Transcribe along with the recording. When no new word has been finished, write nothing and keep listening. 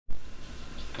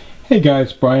Hey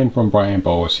guys, Brian from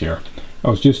Boas here. I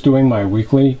was just doing my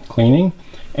weekly cleaning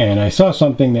and I saw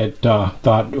something that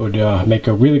thought would make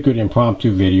a really good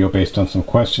impromptu video based on some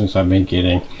questions I've been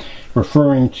getting,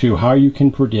 referring to how you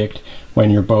can predict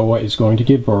when your boa is going to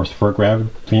give birth for a gravid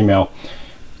female,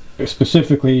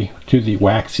 specifically to the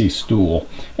waxy stool.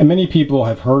 And many people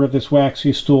have heard of this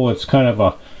waxy stool. It's kind of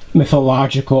a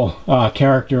mythological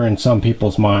character in some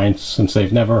people's minds since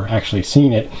they've never actually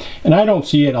seen it, and I don't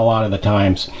see it a lot of the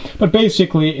times. But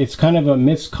basically it's kind of a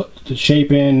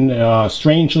misshapen,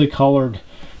 strangely colored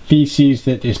feces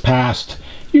that is passed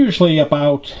usually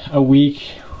about a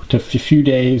week to a few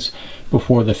days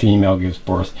before the female gives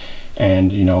birth.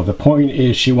 And you know, the point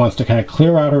is she wants to kind of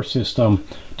clear out her system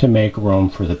to make room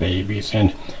for the babies.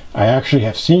 And I actually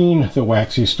have seen the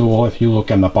waxy stool. If you look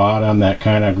on the bottom, that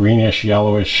kind of greenish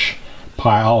yellowish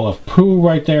pile of poo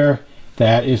right there,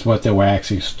 that is what the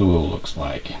waxy stool looks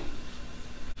like.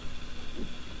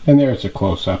 And there's a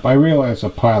close-up. I realize a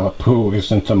pile of poo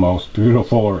isn't the most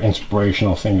beautiful or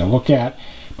inspirational thing to look at,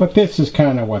 but this is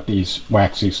kind of what these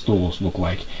waxy stools look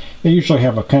like. They usually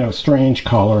have a kind of strange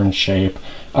color and shape.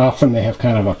 Often they have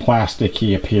kind of a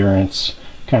plasticky appearance,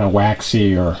 kind of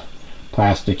waxy or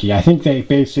plasticky. I think they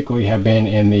basically have been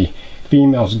in the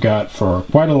female's gut for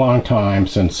quite a long time,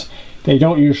 since they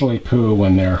don't usually poo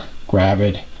when they're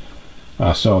gravid.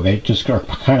 So they just are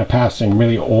kind of passing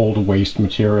really old waste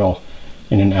material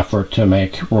in an effort to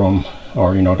make room,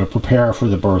 or you know, to prepare for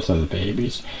the birth of the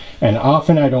babies. And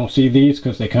often I don't see these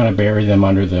because they kind of bury them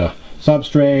under the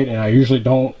substrate, and I usually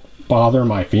don't bother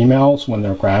my females when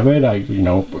they're gravid.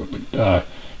 I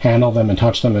handle them and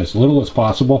touch them as little as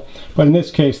possible, but in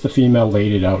this case the female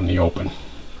laid it out in the open.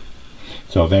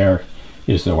 So there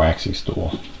is the waxy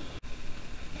stool.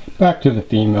 Back to the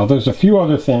female, there's a few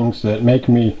other things that make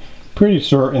me pretty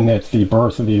certain that the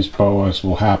birth of these boas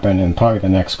will happen in probably the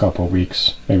next couple of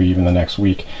weeks, maybe even the next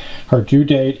week. Her due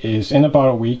date is in about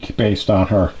a week based on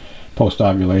her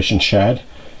post-ovulation shed,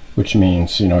 which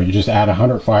means, you know, you just add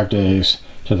 105 days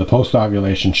to the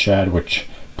post-ovulation shed, which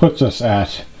puts us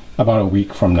at about a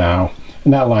week from now,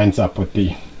 and that lines up with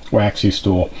the waxy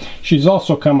stool. She's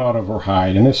also come out of her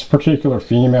hide, and this particular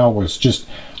female was just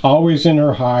always in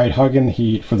her hide hugging the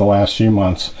heat for the last few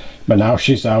months, but now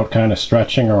she's out kind of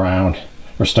stretching around,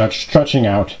 or stretching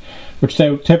out, which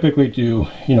they typically do,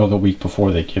 you know, the week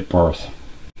before they give birth.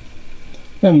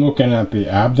 Then looking at the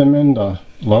abdomen, the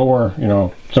lower, you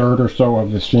know, third or so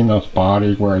of this female's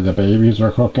body where the babies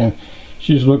are cooking,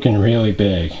 she's looking really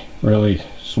big, really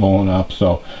swollen up,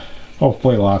 so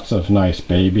hopefully lots of nice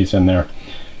babies in there.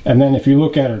 And then if you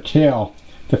look at her tail,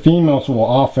 the females will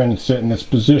often sit in this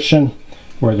position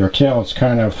where their tail is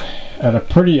kind of at a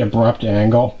pretty abrupt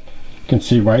angle. You can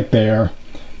see right there,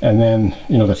 and then,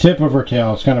 you know, the tip of her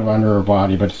tail is kind of under her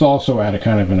body, but it's also at a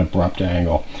kind of an abrupt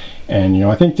angle. And you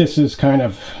know, I think this is kind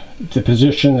of the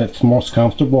position that's most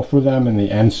comfortable for them in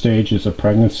the end stages of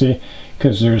pregnancy,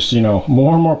 because there's, you know,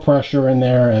 more and more pressure in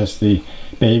there as the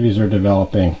babies are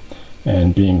developing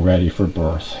and being ready for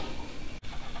birth.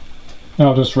 Now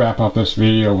I'll just wrap up this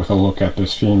video with a look at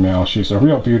this female. She's a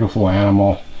real beautiful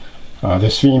animal.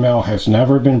 This female has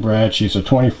never been bred. She's a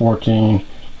 2014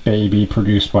 baby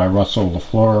produced by Russell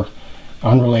LaFleur,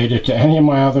 unrelated to any of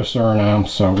my other Surinames,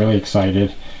 so really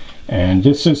excited. And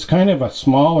this is kind of a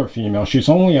smaller female. She's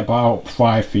only about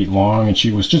 5 feet long, and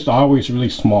she was just always really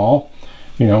small.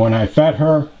 You know, when I fed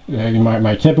her,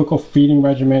 my typical feeding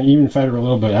regimen, even fed her a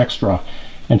little bit extra,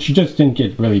 and she just didn't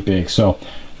get really big. So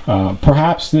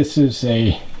perhaps this is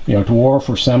a, you know, dwarf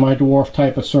or semi-dwarf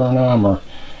type of Suriname, or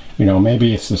you know,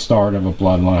 maybe it's the start of a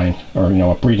bloodline, or you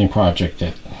know, a breeding project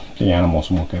that the animals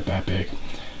won't get that big.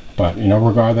 But you know,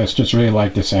 regardless, just really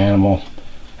like this animal.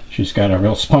 She's got a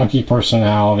real spunky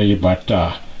personality, but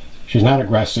she's not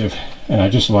aggressive, and I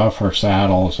just love her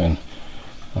saddles and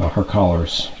her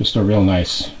colors. Just a real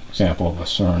nice example of a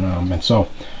Suriname. And so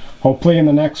hopefully in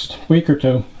the next week or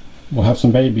two we'll have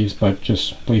some babies, but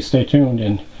just please stay tuned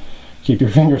and keep your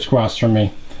fingers crossed for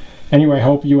me. Anyway,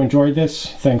 hope you enjoyed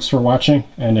this. Thanks for watching,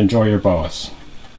 and enjoy your boas.